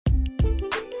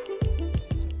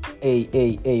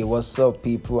Hey, what's up,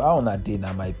 people? I wanna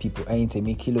dinner, my people. Ain't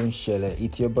me Kilon Shelle.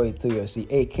 It's your boy Toyosi,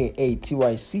 aka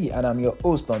TYC, and I'm your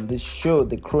host on this show,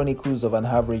 The Chronicles of an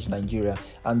Average Nigerian.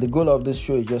 And the goal of this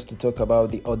show is just to talk about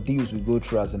the ordeals we go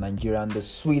through as a Nigerian, the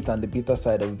sweet and the bitter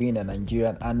side of being a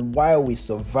Nigerian, and why we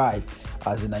survive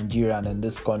as a Nigerian in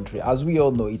this country. As we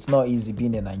all know, it's not easy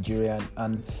being a Nigerian,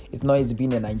 and it's not easy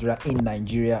being a Nigerian in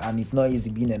Nigeria, and it's not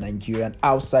easy being a Nigerian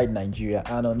outside Nigeria.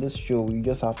 And on this show, we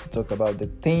just have to talk about the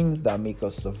things that make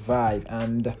us survive,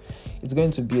 and it's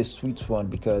going to be a sweet one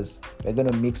because we're going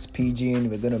to mix pidgin,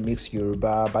 we're going to mix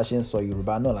Yoruba, Bashin so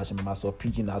Yoruba, no like Mama so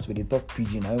pidgin, as we talk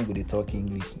pidgin, and we talk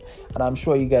English. And I'm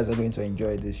sure you guys are going to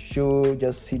enjoy this show.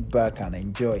 Just sit back and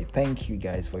enjoy. Thank you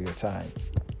guys for your time.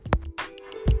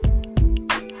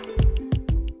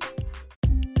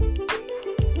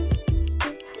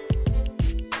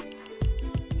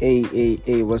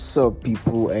 Hey, what's up,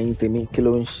 people? Anything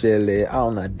Kilon Shelle,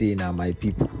 on a day now, my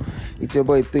people. It's your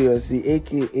boy Toyosi,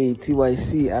 aka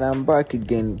TYC, and I'm back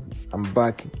again.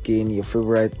 Your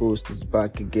favorite host is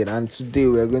back again. And today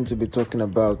we are going to be talking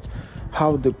about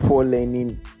how the poor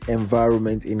learning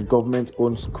environment in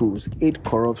government-owned schools aid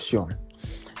corruption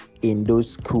in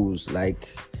those schools, like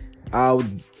how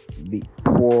the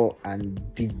poor and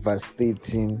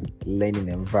devastating learning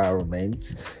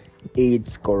environment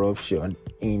aids corruption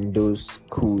in those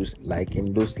schools, like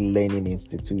in those learning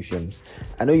institutions.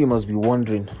 I know you must be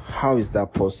wondering, how is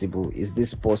that possible? Is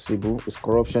this possible? Is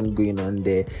corruption going on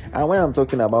there? And when I'm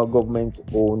talking about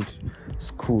government-owned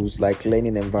schools, like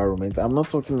learning environment, I'm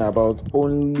not talking about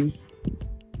only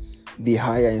the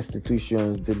higher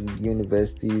institutions, the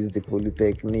universities, the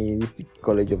polytechnics, the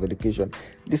college of education.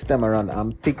 This time around,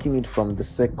 I'm taking it from the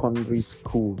secondary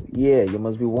school. Yeah, you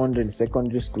must be wondering,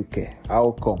 secondary school care,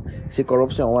 how come? Say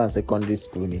corruption one secondary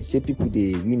school. Say people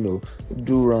they,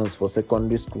 do runs for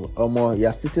secondary school.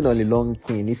 You're sitting on a long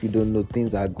thing if you don't know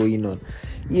things are going on.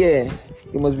 Yeah,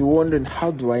 you must be wondering,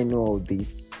 how do I know all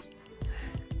this?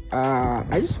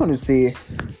 I just want to say,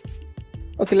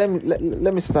 okay,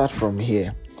 let me start from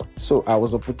here. So I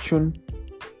was opportune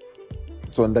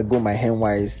to undergo my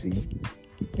NYSC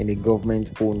in a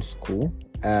government-owned school,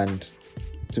 and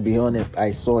to be honest,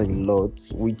 I saw a lot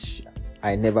which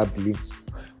I never believed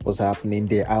was happening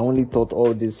there. I only thought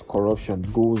all this corruption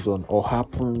goes on or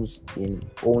happens in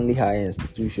only higher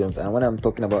institutions. And when I'm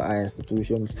talking about higher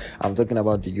institutions, I'm talking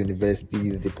about the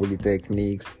universities, the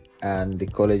polytechnics, and the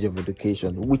college of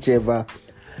education, whichever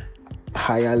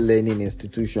higher learning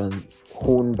institution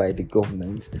owned by the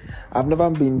government. I've never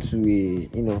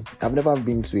attended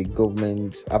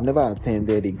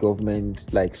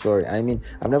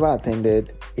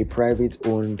a private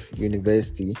owned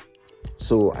university,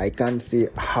 so I can't say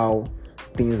how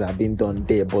things are being done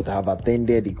there, but I've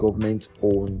attended the government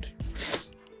owned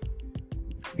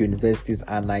universities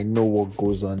and I know what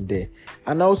goes on there.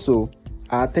 And also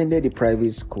I attended a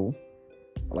private school.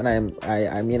 I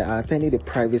attended a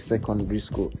private secondary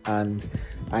school, and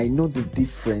I know the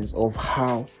difference of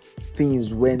how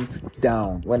things went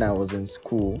down when I was in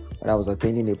school, when I was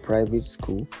attending a private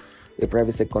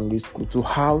secondary school, to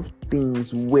how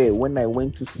things were when I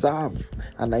went to serve,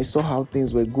 and I saw how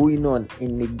things were going on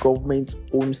in a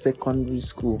government-owned secondary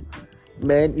school.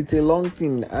 Man, it's a long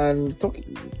thing, and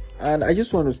I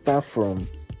just want to start from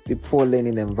the poor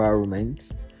learning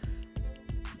environment.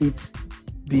 It's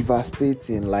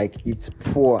devastating, like it's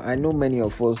poor. I know many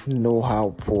of us know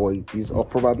how poor it is, or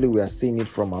probably we are seeing it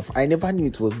from afar. I never knew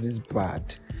it was this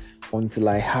bad until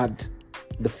I had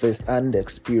the first-hand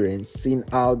experience, seeing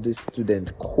how the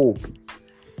students cope.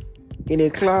 In a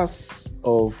class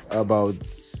of about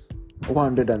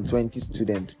 120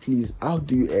 students, please, how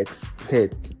do you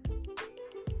expect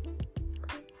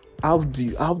a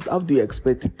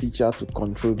teacher to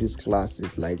control these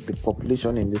classes? Like, the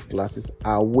population in these classes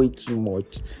are way too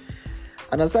much.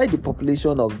 And aside the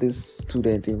population of these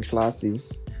students in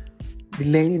classes, the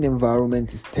learning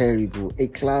environment is terrible. A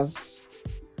class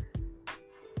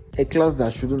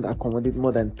that shouldn't accommodate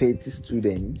more than 30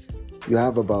 students, you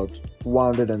have about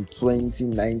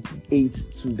 98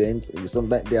 students.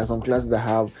 There are some classes that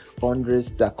have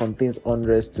hundreds, that contains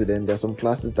 100 students. There are some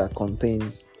classes that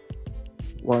contains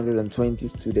 120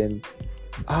 students.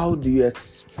 How do you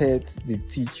expect the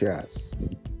teachers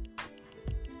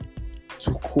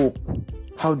to cope?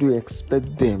 How do you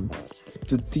expect them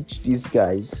to teach these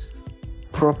guys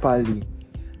properly?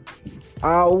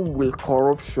 How will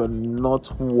corruption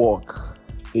not work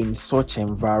in such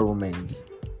environment?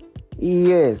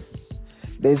 Yes,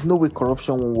 There's no way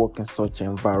corruption will work in such an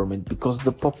environment because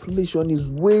the population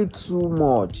is way too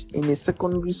much in a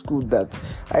secondary school. That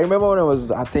I remember when I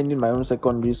was attending my own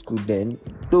secondary school then,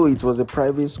 though it was a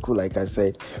private school, like I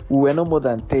said, we were no more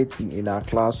than 30 in our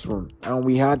classroom, and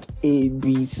we had A,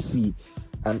 B, C,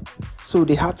 and so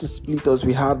they had to split us.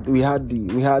 We had the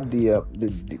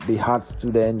art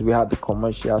student, we had the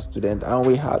commercial student, and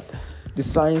we had the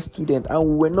science student, and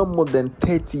we were no more than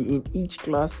 30 in each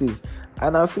classes.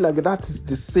 And I feel like that is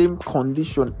the same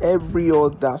condition every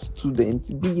other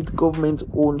student, be it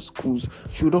government-owned schools,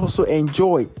 should also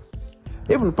enjoy.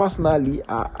 Even personally,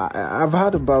 I've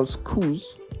heard about schools,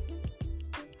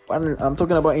 and I'm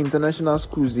talking about international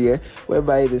schools here,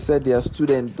 whereby they said their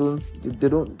students don't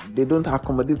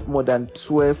accommodate more than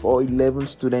 12 or 11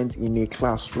 students in a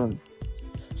classroom.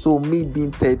 So me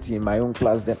being 30 in my own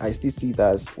class, then I still see it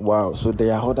as wow. So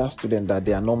there are other students that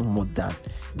they are not more than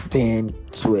 10,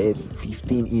 12,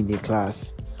 15 in a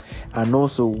class. And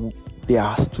also there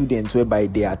are students whereby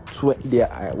they are 20. There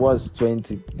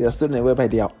are students whereby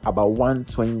they are about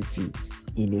 120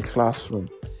 in a classroom.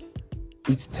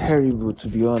 It's terrible, to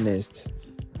be honest.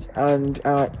 And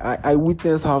I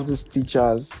witnessed how these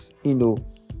teachers, handle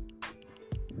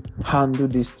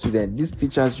these students. These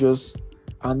teachers just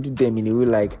handle them in a way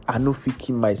like, I know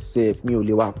faking myself, me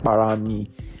only work para me,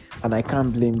 and I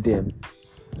can't blame them.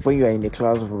 When you are in a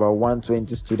class of about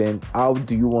 120 students, how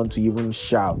do you want to even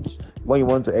shout? When you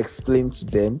want to explain to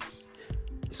them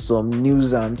some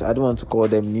nuisance, I don't want to call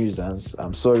them nuisance,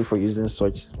 I'm sorry for using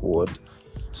such word.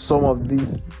 Some of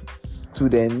these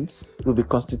students will be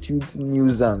constituting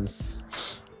nuisance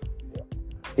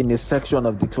in a section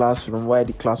of the classroom while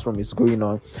the classroom is going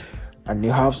on, and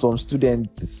you have some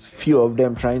students, few of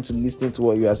them, trying to listen to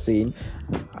what you are saying.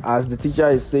 As the teacher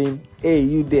is saying, hey,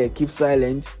 you there, keep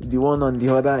silent, the one on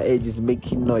the other edge is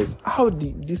making noise. How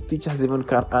do these teachers even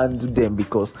can handle them?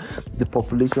 Because the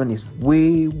population is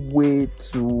way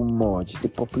too much. The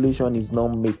population is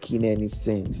not making any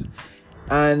sense,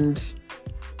 and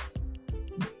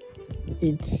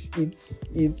it's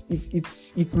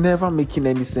never making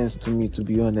any sense to me, to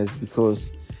be honest,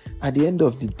 because at the end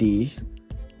of the day,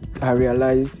 I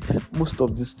realized most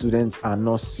of these students are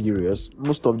not serious.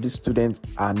 Most of these students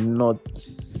are not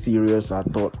serious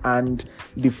at all. And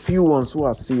the few ones who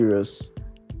are serious,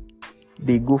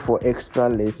 they go for extra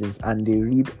lessons and they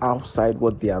read outside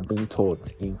what they are being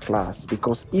taught in class.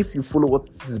 Because if you follow what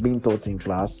is being taught in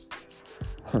class,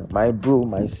 my bro,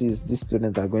 my sis, these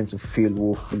students are going to fail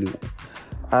woefully.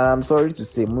 And I'm sorry to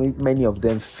say, many of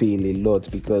them fail a lot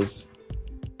because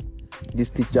these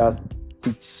teachers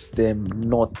teach them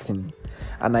nothing.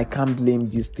 And I can't blame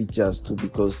these teachers too,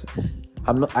 because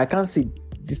I can't say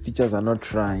these teachers are not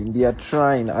trying. They are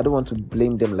trying. I don't want to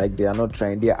blame them like they are not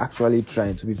trying. They are actually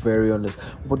trying, to be very honest.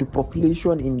 But the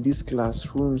population in these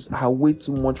classrooms are way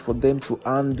too much for them to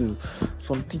handle.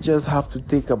 Some teachers have to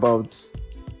take about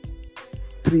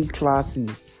 3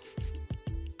 classes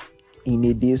in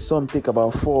a day. Some take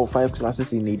about 4 or 5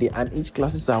 classes in a day, and each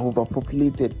classes are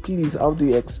overpopulated. Please, how do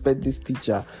you expect this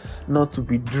teacher not to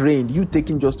be drained? You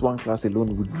taking just 1 class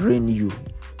alone will drain you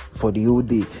for the whole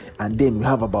day, and then you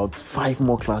have about 5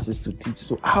 more classes to teach.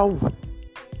 So how?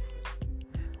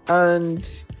 And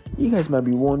you guys might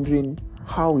be wondering,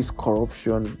 how is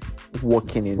corruption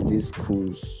working in these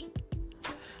schools?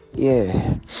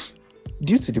 Yeah,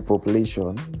 due to the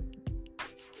population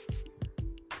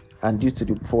and due to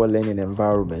the poor learning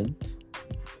environment,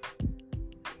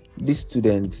 these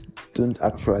students don't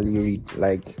actually read.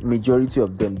 Like, majority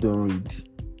of them don't read.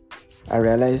 I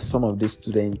realized some of the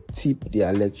students tip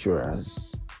their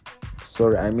lecturers.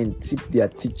 Tip their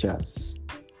teachers,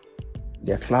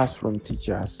 their classroom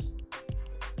teachers,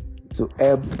 to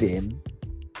help them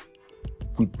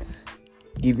with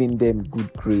giving them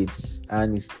good grades,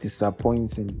 and it's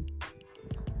disappointing.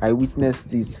 I witnessed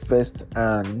this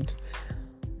firsthand.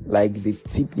 Like, they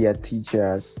tip their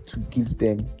teachers to give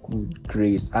them good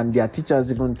grades, and their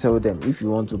teachers even tell them, if you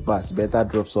want to pass, better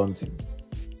drop something.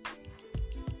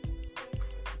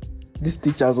 These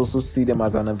teachers also see them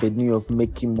as an avenue of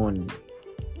making money,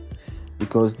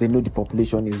 because they know the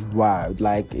population is wild.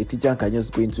 Like, a teacher can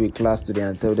just go into a class today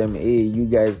and tell them, hey, you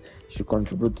guys should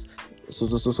contribute so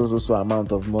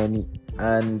amount of money,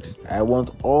 and I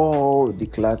want all the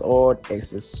class, all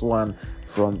SS1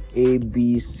 from A,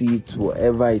 B, C to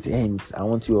wherever it ends, I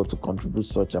want you all to contribute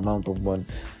such amount of money.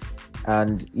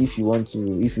 And if you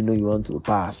know you want to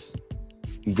pass,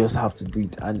 you just have to do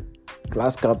it. And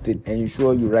class captain,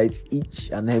 ensure you write each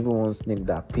and everyone's name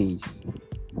that page.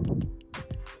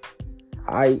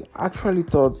 I actually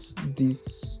thought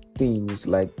these things,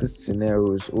 like these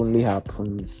scenarios, only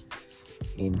happens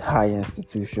in high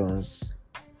institutions,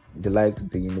 the likes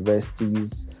the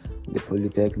universities, the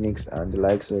polytechnics, and the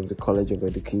likes of the College of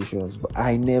Education. But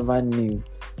I never knew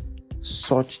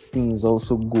such things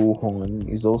also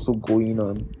is also going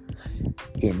on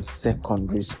in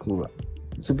secondary school.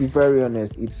 To be very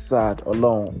honest, it's sad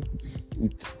alone.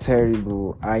 It's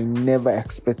terrible. I never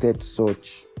expected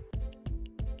such.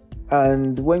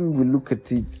 And when we look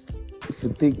at it,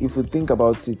 if we think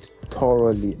about it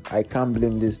thoroughly, I can't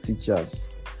blame these teachers.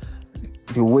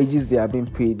 The wages they are being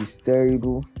paid is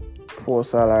terrible, poor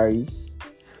salaries.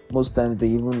 Most times they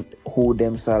even hold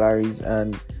them salaries,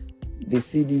 and they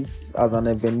see this as an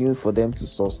avenue for them to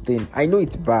sustain. I know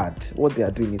it's bad. What they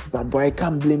are doing is bad, but I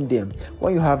can't blame them.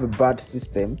 When you have a bad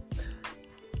system,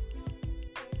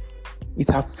 it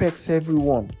affects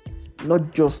everyone,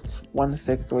 not just one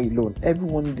sector alone.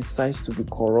 Everyone decides to be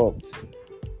corrupt.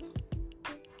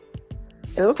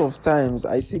 A lot of times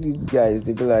I see these guys,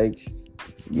 they be like,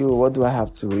 yo, what do I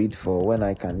have to read for when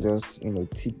I can just,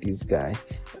 tip this guy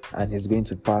and he's going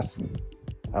to pass me?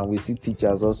 And we see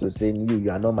teachers also saying, you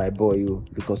are not my boy,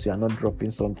 because you are not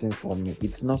dropping something for me.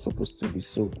 It's not supposed to be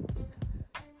so.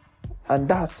 And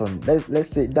that's on, let's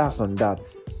say that's on that.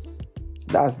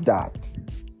 That's that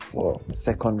for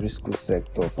secondary school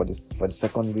sector, for the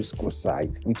secondary school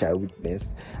side, which I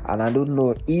witnessed. And I don't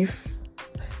know if,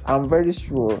 I'm very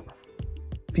sure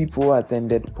people who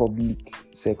attended public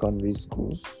secondary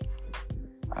schools,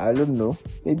 I don't know,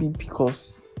 maybe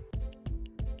because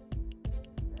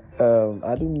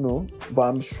I don't know, but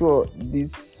I'm sure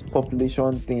this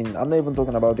population thing, I'm not even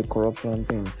talking about the corruption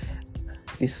thing,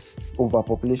 this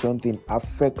overpopulation thing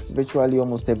affects virtually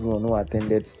almost everyone who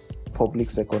attended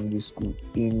public secondary school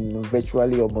in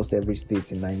virtually almost every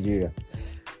state in Nigeria.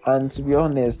 And to be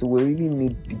honest, we really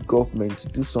need the government to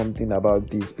do something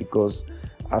about this, because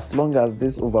as long as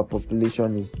this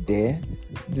overpopulation is there,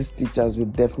 these teachers will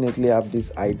definitely have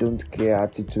this I don't care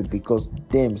attitude, because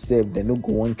themselves, they no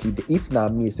go one kill. If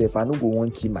not me, if I no go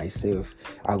one kill myself,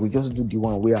 I will just do the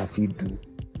one way I feel do.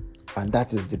 And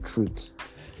that is the truth.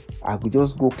 I could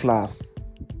just go class,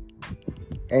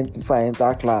 and if I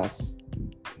enter class,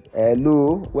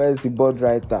 hello, where's the board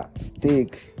writer?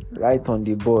 Write on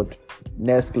the board.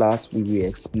 Next class we will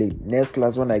explain. Next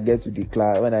class, when I get to the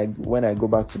class, when I go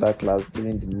back to that class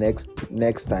during the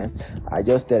next time, I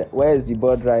just tell, where's the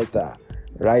board writer?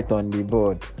 Write on the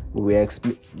board. We will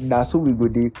explain. That's how we go.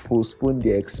 They postpone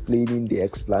the explaining, the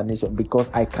explanation,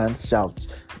 because I can't shout.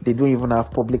 They don't even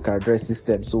have public address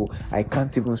system, so I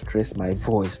can't even stress my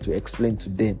voice to explain to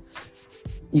them.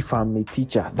 If I'm a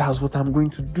teacher, that's what I'm going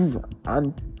to do,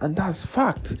 and that's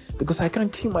fact, because I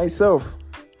can't kill myself.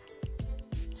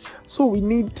 So we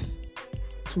need,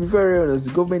 to be very honest,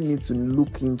 the government needs to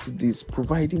look into this,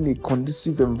 providing a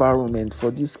conducive environment for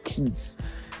these kids.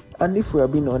 And if we are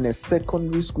being honest,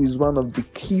 secondary school is one of the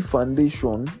key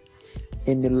foundations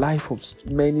in the life of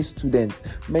many students.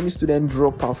 Many students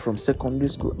drop out from secondary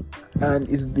school, and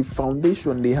it's the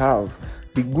foundation they have,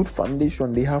 the good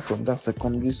foundation they have from that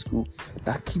secondary school,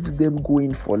 that keeps them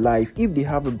going for life. If they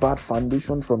have a bad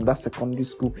foundation from that secondary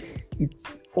school, it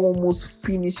almost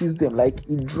finishes them, like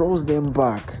it draws them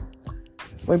back.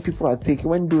 When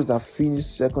those that finish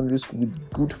secondary school with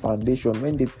good foundation,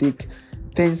 when they take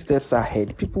 10 steps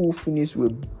ahead, people who finish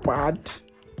with bad,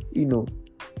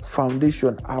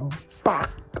 foundation are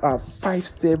 5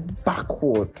 steps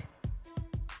backward.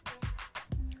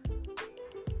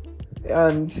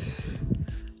 And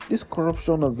this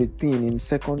corruption of a thing in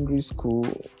secondary school,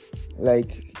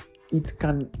 like, it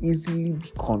can easily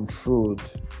be controlled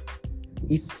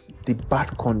if the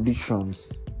bad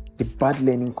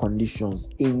learning conditions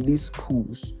in these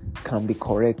schools can be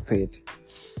corrected.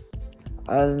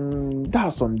 And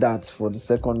that's on that for the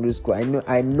secondary school.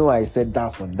 I know I said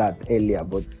that's on that earlier,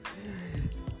 but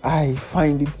I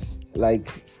find it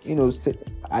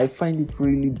I find it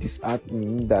really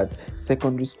disheartening that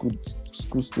secondary school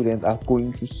students are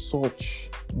going through such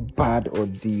bad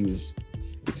ordeals.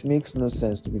 It makes no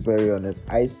sense, to be very honest.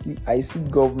 I see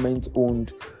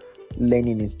government-owned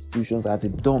learning institutions as a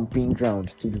dumping ground,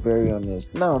 to be very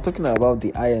honest. Now, talking about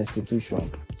the higher institution,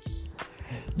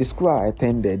 the school I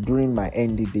attended during my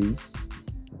ND days,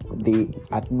 they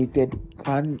admitted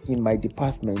one in my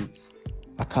department,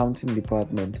 accounting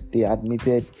department. They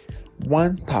admitted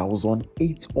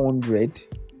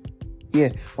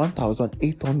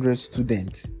 1,800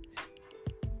 students.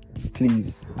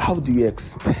 Please, how do you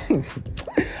expect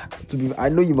I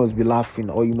know you must be laughing,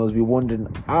 or you must be wondering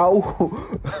how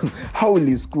will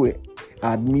a school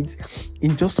admit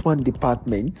in just one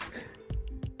department,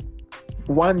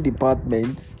 and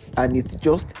it's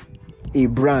just a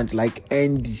branch like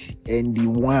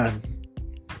ND1.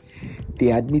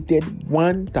 They admitted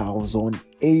 1,800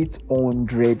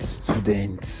 800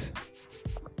 students.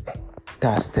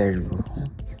 That's terrible.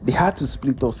 They had to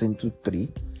split us into 3.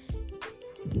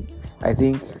 I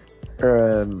think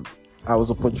I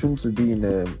was opportune to be in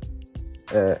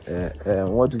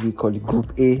what do we call it?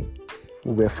 Group A.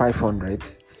 We were 500.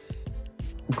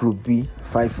 Group B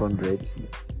 500.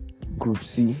 Group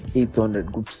C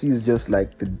 800. Group C is just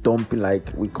like the dumping,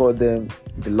 like we call them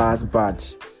the last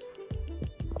batch.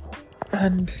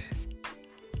 And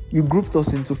you grouped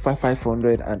us into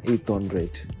 500 and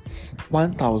 800.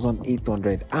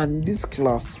 1,800, and this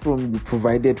classroom you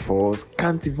provided for us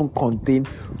can't even contain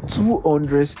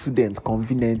 200 students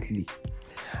conveniently.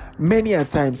 Many a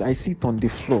times I sit on the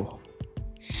floor.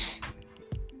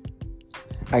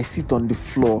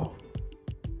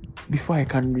 Before I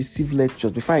can receive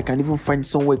lectures, before I can even find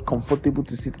somewhere comfortable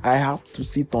to sit, I have to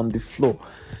sit on the floor.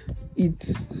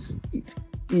 It's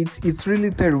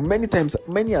really terrible.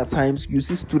 Many a times you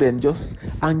see students just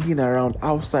hanging around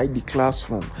outside the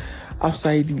classroom,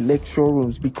 outside the lecture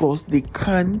rooms, because they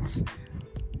can't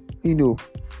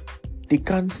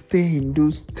stay in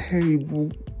those terrible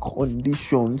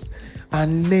conditions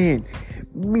and learn.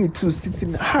 Me too,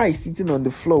 sitting on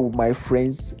the floor with my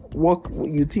friends. What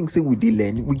you think say we dey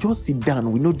learn? We just sit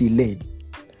down, we know they learn.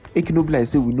 Make no be like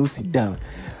say we no sit down,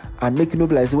 and make no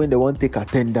be like say when they want take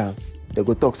attendance, they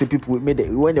go talk. Say people when they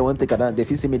want take attendance, they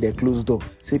feel say make they close door.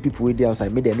 Say people wait there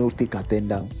outside, make they no take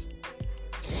attendance.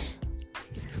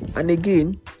 And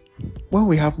again, when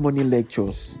we have morning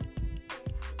lectures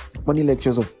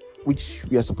of which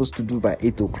we are supposed to do by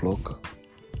 8 o'clock,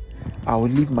 I will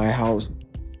leave my house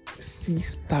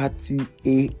 6:30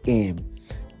 a.m.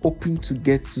 hoping to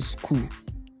get to school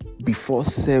before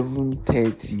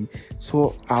 7:30,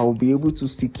 so I'll be able to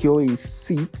secure a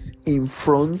seat in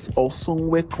front or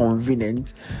somewhere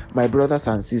convenient. My brothers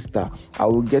and sisters, I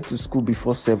will get to school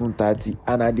before 7:30,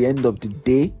 and at the end of the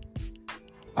day,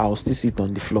 I'll still sit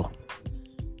on the floor.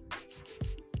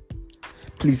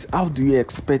 Please, how do you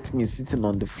expect me sitting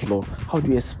on the floor? How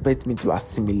do you expect me to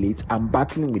assimilate? I'm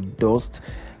battling with dust.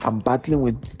 I'm battling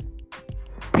with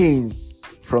pains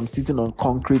from sitting on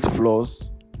concrete floors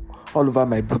all over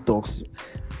my buttocks,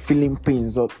 feeling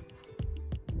pains up.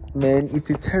 Man, it's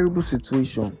a terrible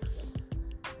situation.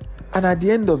 And at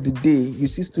the end of the day, you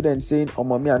see students saying, "Oh,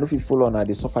 mommy, I know if you follow on,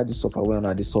 they suffer this suffer well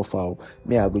on, they suffer.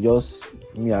 Me, I go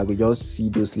just see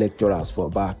those lecturers for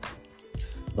back.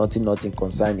 Nothing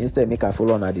concern. Instead, make I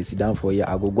follow on, they sit down for here.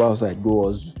 I go outside,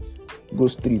 go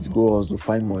streets, go also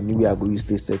find money where I go use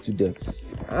to settle them."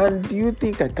 And do you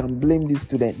think I can blame this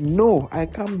student? No, I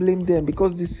can't blame them,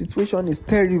 because the situation is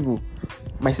terrible.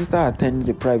 My sister attends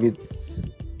a private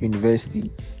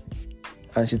university,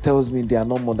 and she tells me there are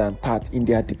no more than 30 in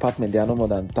their department. There are no more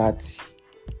than 30.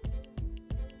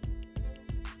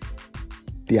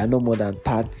 There are no more than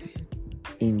 30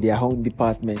 in their own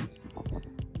department.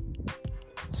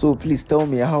 So please tell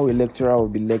me how a lecturer will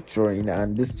be lecturing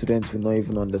and these students will not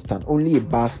even understand. Only a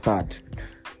bastard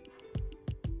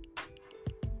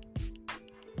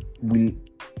will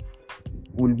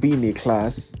be in a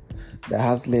class that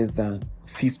has less than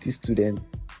 50 students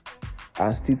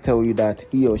and still tell you that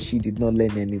he or she did not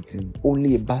learn anything.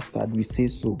 Only a bastard will say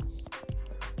so.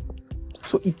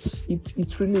 So it's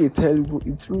really a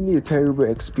terrible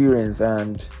experience,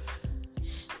 and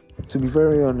to be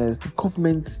very honest, the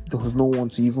government does not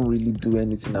want to even really do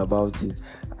anything about it.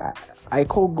 I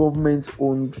call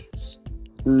government-owned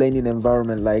learning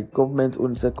environment, like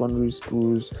government-owned secondary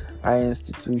schools, higher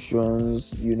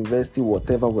institutions, university,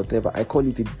 whatever. I call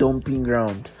it a dumping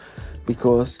ground,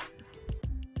 because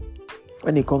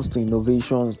when it comes to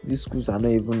innovations, these schools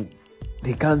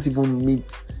they can't even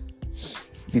meet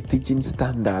the teaching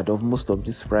standard of most of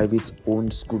these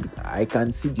private-owned schools. I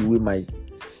can see the way my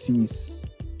sis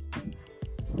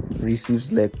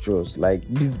receives lectures. Like,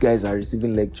 these guys are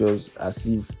receiving lectures as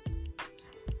if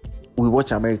we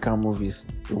watch American movies,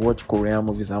 we watch Korean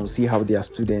movies, and we see how their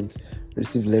students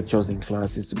receive lectures in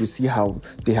classes. We see how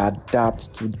they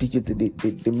adapt to digital.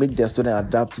 They make their students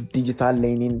adapt to digital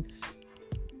learning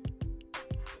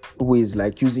ways,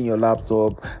 like using your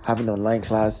laptop, having online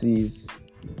classes,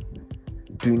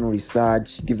 doing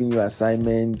research, giving you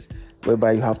assignments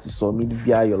whereby you have to submit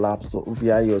via your laptop,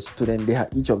 via your student.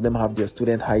 Each of them have their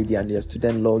student ID and their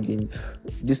student login.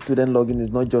 This student login is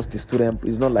not just the student,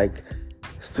 it's not like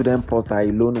student portal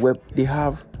alone, where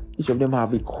each of them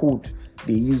have a code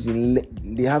they use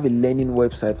they have a learning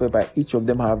website whereby each of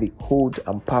them have a code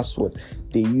and password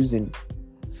they use in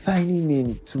signing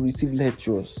in to receive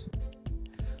lectures.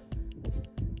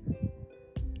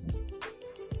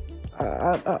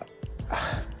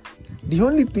 The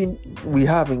only thing we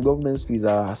have in government schools is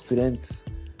our student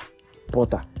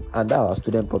portal And that our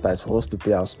student portal is for us to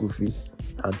pay our school fees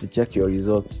and to check your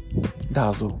results.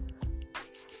 That's all.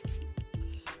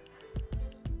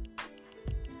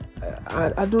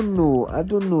 I don't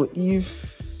know if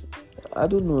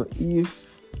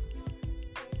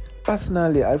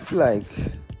personally I feel like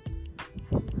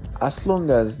as long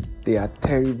as there are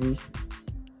terrible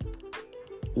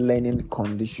learning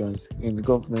conditions in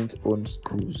government-owned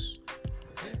schools,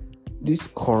 this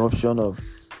corruption of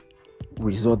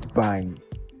result buying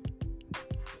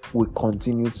will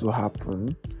continue to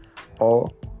happen, or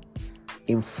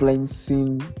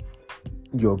influencing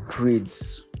your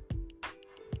grades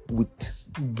with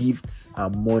gifts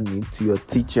and money to your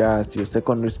teachers, to your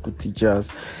secondary school teachers,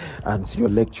 and to your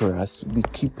lecturers will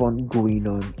keep on going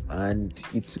on, and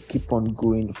it will keep on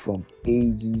going from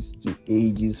ages to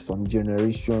ages, from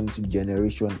generation to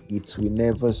generation. It will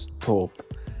never stop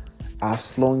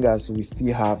as long as we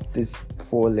still have this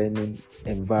poor learning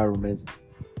environment.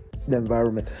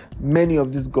 Many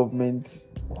of these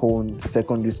government-owned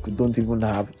secondary schools don't even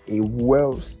have a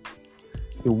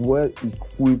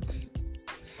well-equipped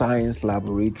science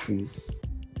laboratories.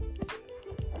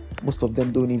 Most of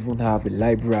them don't even have a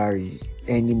library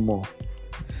anymore.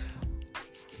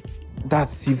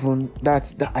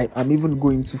 I'm even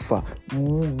going too far.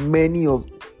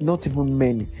 Not even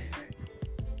many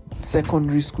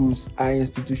secondary schools, high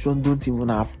institutions don't even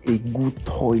have a good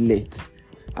toilet.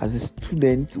 As a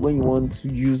student, when you want to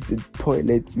use the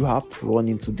toilet, you have to run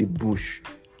into the bush.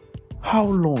 How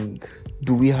long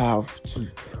do we have to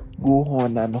go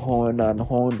on and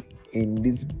on in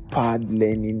this bad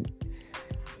learning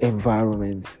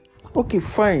environment? Okay,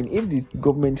 fine. If the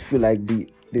government feel like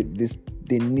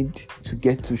they need to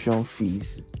get tuition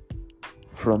fees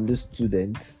from the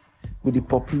students, with the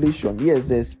population, yes,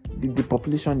 the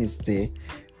population is there,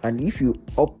 and if you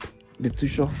up the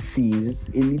tuition fees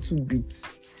a little bit,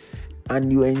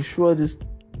 and you ensure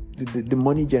the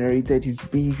money generated is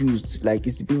being used, like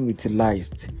it's being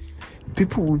utilized,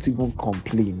 people won't even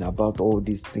complain about all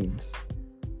these things.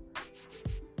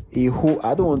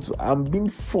 I'm being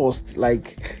forced,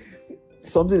 like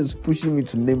something is pushing me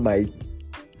to name my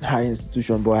high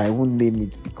institution, but I won't name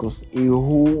it, because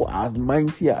as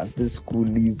mighty as this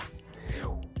school is,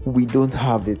 we don't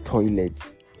have a toilet.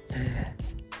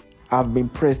 I've been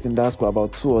pressed in that school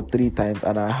about 2 or 3 times,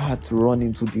 and I had to run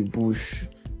into the bush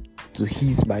to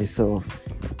ease myself.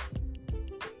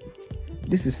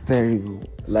 This is terrible.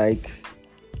 Like,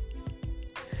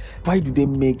 why do they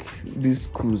make these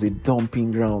schools a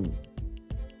dumping ground?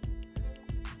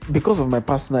 Because of my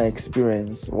personal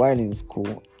experience while in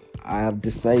school, I have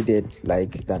decided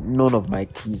that none of my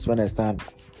kids, when I start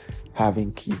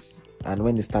having kids and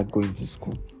when they start going to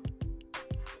school,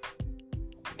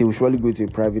 they will surely go to a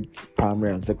private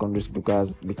primary and secondary school,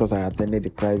 because I attended a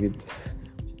private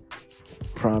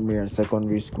primary and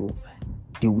secondary school.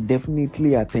 They will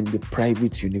definitely attend the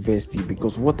private university,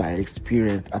 because what I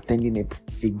experienced attending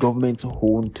a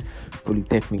government-owned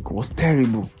polytechnic was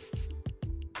terrible.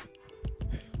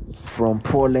 From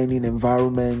poor learning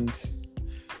environment,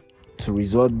 to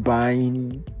result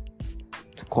buying,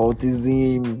 to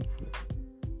cultism,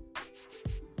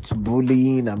 to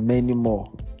bullying, and many more.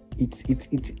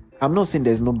 I'm not saying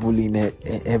there's no bullying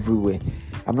everywhere.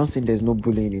 I'm not saying there's no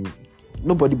bullying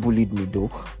nobody bullied me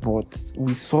though, but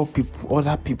we saw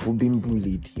other people being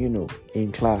bullied,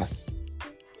 in class.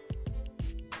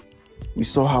 We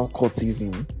saw how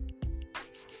cultism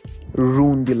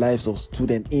ruined the lives of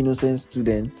innocent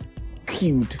students,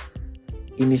 killed,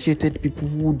 initiated people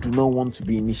who do not want to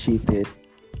be initiated.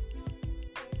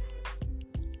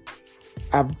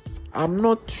 I'm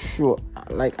not sure,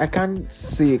 I can't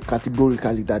say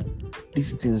categorically that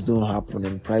these things don't happen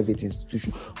in private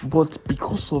institutions, but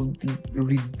because of the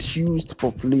reduced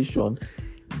population,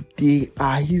 they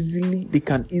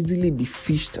can easily be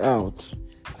fished out,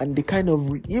 and the kind of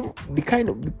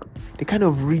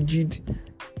rigid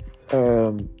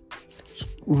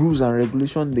rules and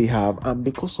regulation they have, and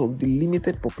because of the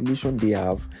limited population they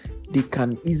have, they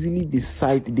can easily be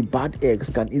cited. The bad eggs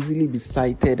can easily be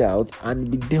cited out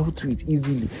and be dealt with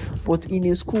easily. But in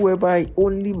a school whereby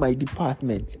only my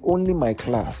department, only my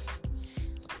class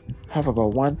have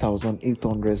about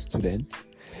 1,800 students,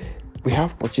 we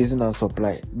have purchasing and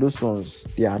supply. Those ones,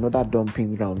 they are another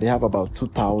dumping ground. They have about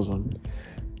 2,000.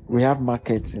 We have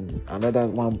marketing, another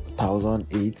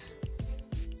 1,008.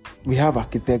 We have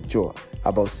architecture,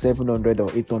 about 700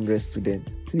 or 800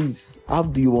 students. Please, how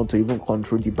do you want to even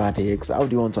control the bad eggs? How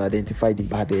do you want to identify the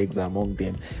bad eggs among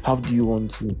them? How do you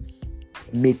want to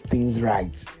make things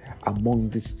right among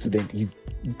the students? It's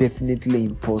definitely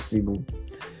impossible.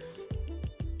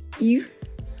 If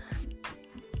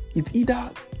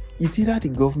it's either the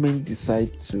government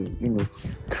decide to,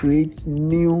 create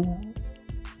new,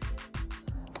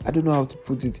 I don't know how to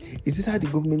put it. It's either the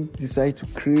government decide to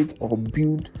create or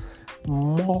build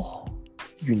more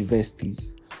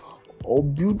universities, or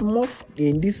build more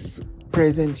in these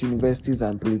present universities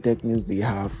and polytechnics they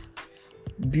have.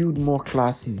 Build more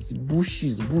classes, bush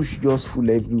just full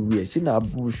everywhere. See na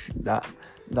bush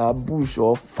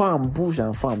or bush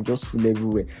and farm just full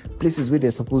everywhere. Places where they're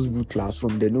supposed to build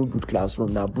classroom, they no good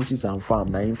classroom. Now bushes and farm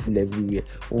now full everywhere.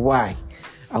 Why?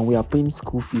 And we are paying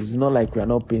school fees. It's not like we are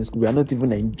not paying school. We are not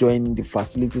even enjoying the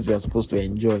facilities we are supposed to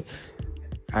enjoy,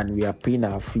 and we are paying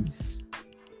our fees.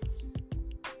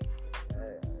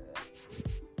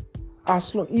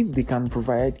 As long if they can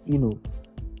provide,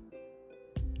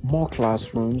 more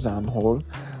classrooms and all,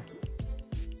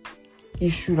 it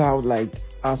should have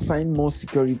assign more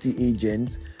security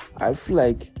agents. I feel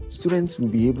like students will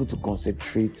be able to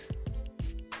concentrate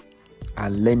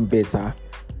and learn better,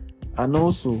 and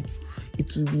also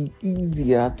it will be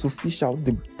easier to fish out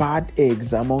the bad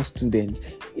eggs among students.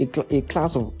 A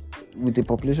class with a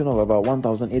population of about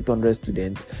 1,800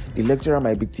 students, the lecturer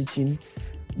might be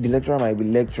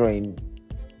lecturing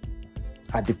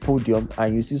at the podium,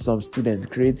 and you see some students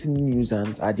creating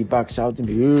nuisance at the back, shouting,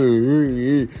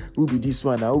 hey, who be this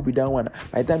one, who be that one?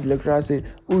 By the time the lecturer say,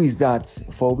 who is that?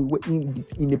 For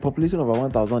in a population of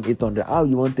 1,800, how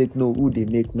you want to know who they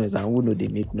make noise and who no they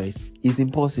make noise? It's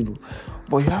impossible.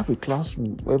 But you have a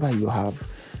classroom whereby you have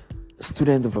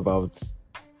students of about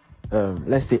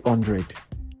let's say 100.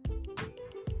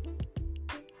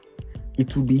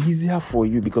 It will be easier for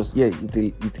you because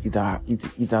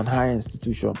it's an higher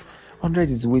institution.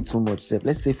 100 is way too much.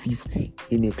 Let's say 50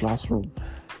 in a classroom.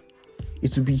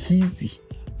 It will be easy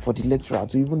for the lecturer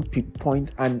to even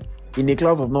pinpoint, and in a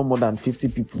class of no more than 50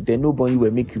 people, then nobody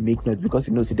will make you make notes because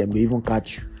see them will even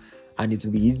catch you, and it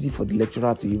will be easy for the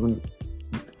lecturer to even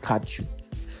catch you.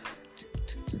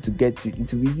 To get you,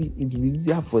 it will be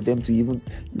easier for them to even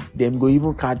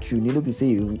catch you. Be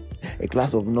say a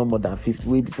class of no more than 50,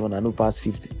 way be someone no pass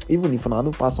 50. Even if I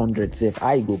no pass 100,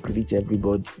 I go reach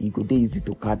everybody. It go dey easy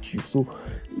to catch you. So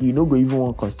you no go even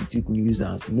want constitute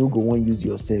nuisance. You no go want use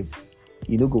yourself.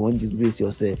 You no go want disgrace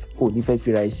yourself. You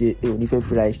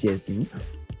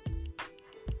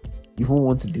won't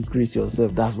want to disgrace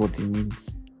yourself. That's what it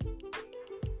means.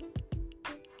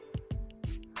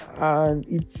 And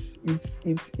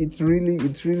it's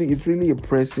really a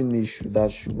pressing issue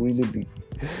that should really be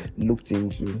looked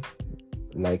into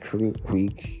real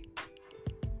quick.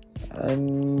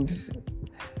 And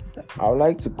I would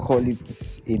like to call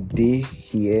it a day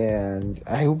here, and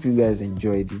I hope you guys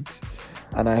enjoyed it,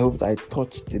 and I hope I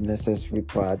touched the necessary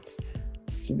part.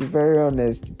 To be very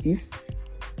honest, if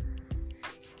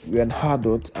you're an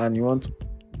adult and you want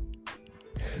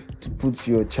to put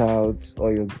your child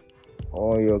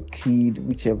or your kid,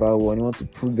 whichever one, you want to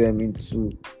put them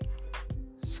into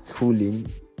schooling,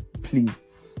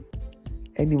 please,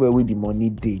 anywhere with the money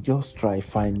they just try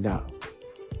find out.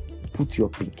 Put your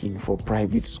picking for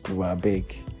private school, I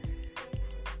beg.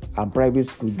 And private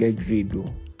school get grade though.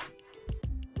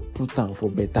 Put them for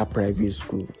better private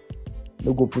school.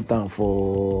 Don't go put them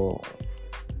for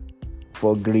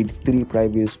grade 3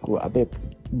 private school. I beg.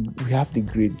 We have the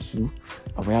grade 2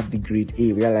 and we have the grade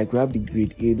A. We have the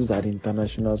grade A, those are the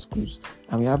international schools,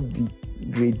 and we have the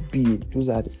grade B, those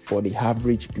are for the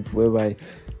average people, whereby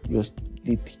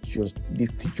they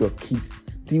teach your kids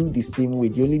still the same way.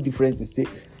 The only difference is say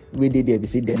where they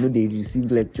know they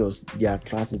receive lectures, their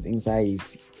classes inside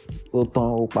is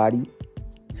Oton or Pari,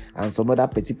 and some other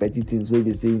petty things where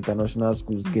they say international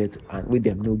schools get and where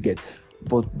them no get.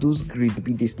 But those grade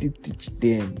B, they still teach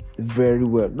them very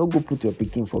well. No go put your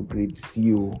picking for grade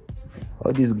C. All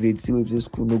these grade C website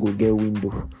school no go get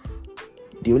window.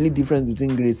 The only difference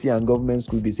between grade C and government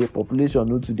school, they say population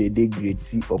no today they grade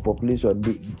C, or population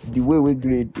the way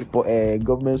grade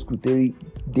government school they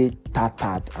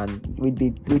tattered, and we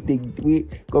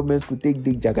government school take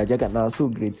the jaga now, so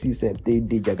grade C self they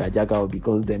jaga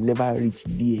because them never reach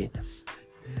there.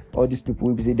 All these people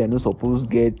will be say they're not supposed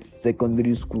to get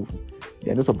secondary school.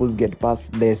 They're not supposed to get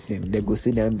past lesson. They go see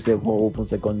themselves for open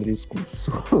secondary school.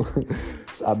 So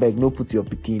I beg, no put your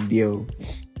picking there.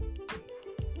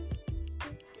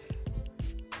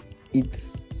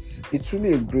 It's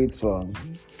really a great song.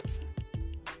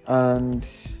 And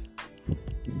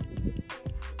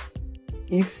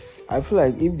I feel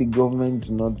like if the government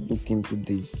do not look into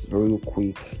this real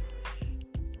quick,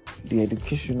 the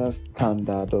educational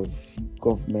standard of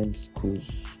government schools,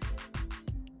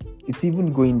 it's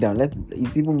even going down.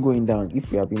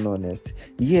 If we are being honest.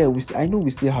 Yeah, I know we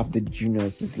still have the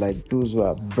juniors. It's like those who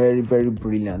are very, very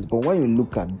brilliant. But when you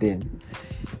look at them,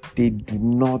 they do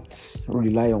not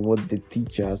rely on what the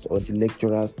teachers or the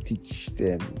lecturers teach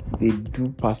them. They do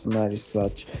personal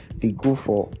research. They go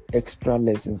for extra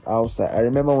lessons outside. I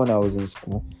remember when I was in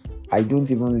school, I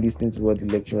don't even listen to what the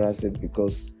lecturer said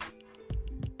because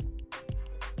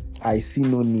I see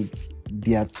no need.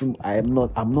 They are too. I'm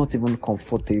not even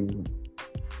comfortable.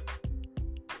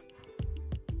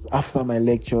 So after my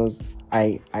lectures,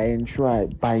 I ensure I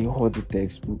buy all the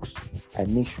textbooks. I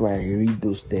make sure I read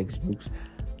those textbooks.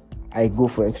 I go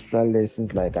for extra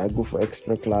lessons, like I go for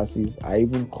extra classes. I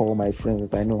even call my friends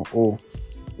that I know, oh,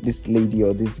 this lady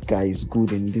or this guy is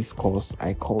good in this course.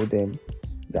 I call them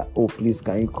that, oh, please,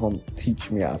 can you come teach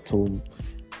me at home?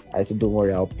 I said, don't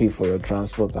worry, I'll pay for your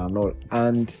transport and all.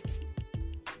 And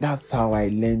that's how I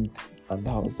learned, and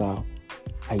that was how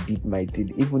I did my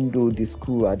thing. Even though the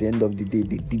school, at the end of the day,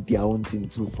 they did their own thing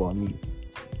too for me.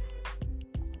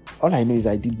 All I know is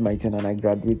I did my thing and I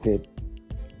graduated.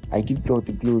 I give God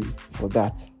the glory for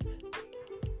that.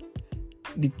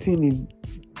 The thing is,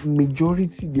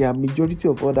 there are majority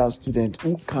of other students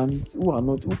who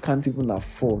can't even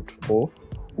afford, or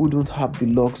who don't have the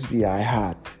luxury I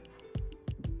had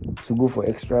to go for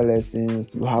extra lessons,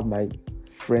 to have my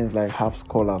friends like half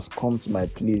scholars come to my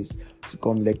place to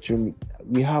come lecture me.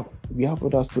 We have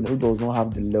other students who does not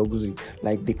have the luxury,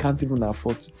 like they can't even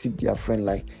afford to tip their friend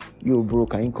like, yo bro,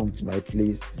 can you come to my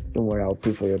place? Don't worry, I'll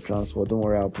pay for your transport. Don't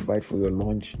worry, I'll provide for your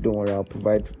lunch. Don't worry, I'll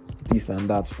provide this and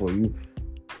that for you.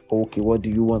 Okay, what do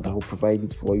you want? I will provide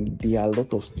it for you. There are a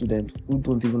lot of students who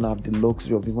don't even have the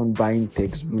luxury of even buying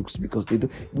textbooks because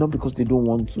not because they don't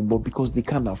want to, but because they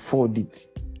can't afford it.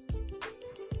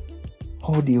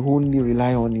 All they only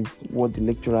rely on is what the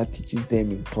lecturer teaches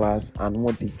them in class and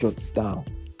what they jot down.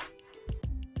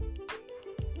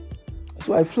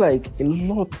 So I feel like a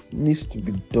lot needs to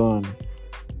be done.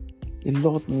 A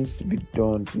lot needs to be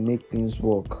done to make things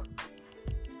work.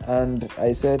 And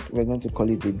I said we're going to call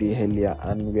it a day earlier,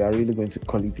 and we are really going to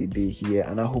call it a day here.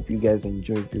 And I hope you guys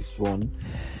enjoyed this one.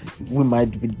 We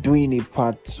might be doing a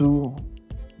part 2,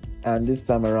 and this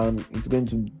time around it's going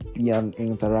to be an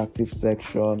interactive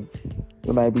section.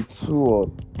 There might be 2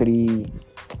 or 3,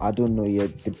 I don't know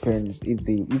yet, depends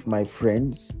if my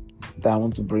friends that I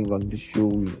want to bring on the show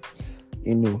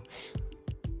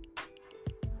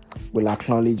will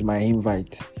acknowledge my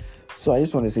invite. So I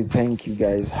just want to say thank you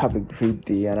guys. Have a great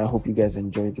day, and I hope you guys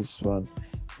enjoy this one.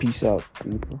 Peace out,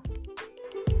 people.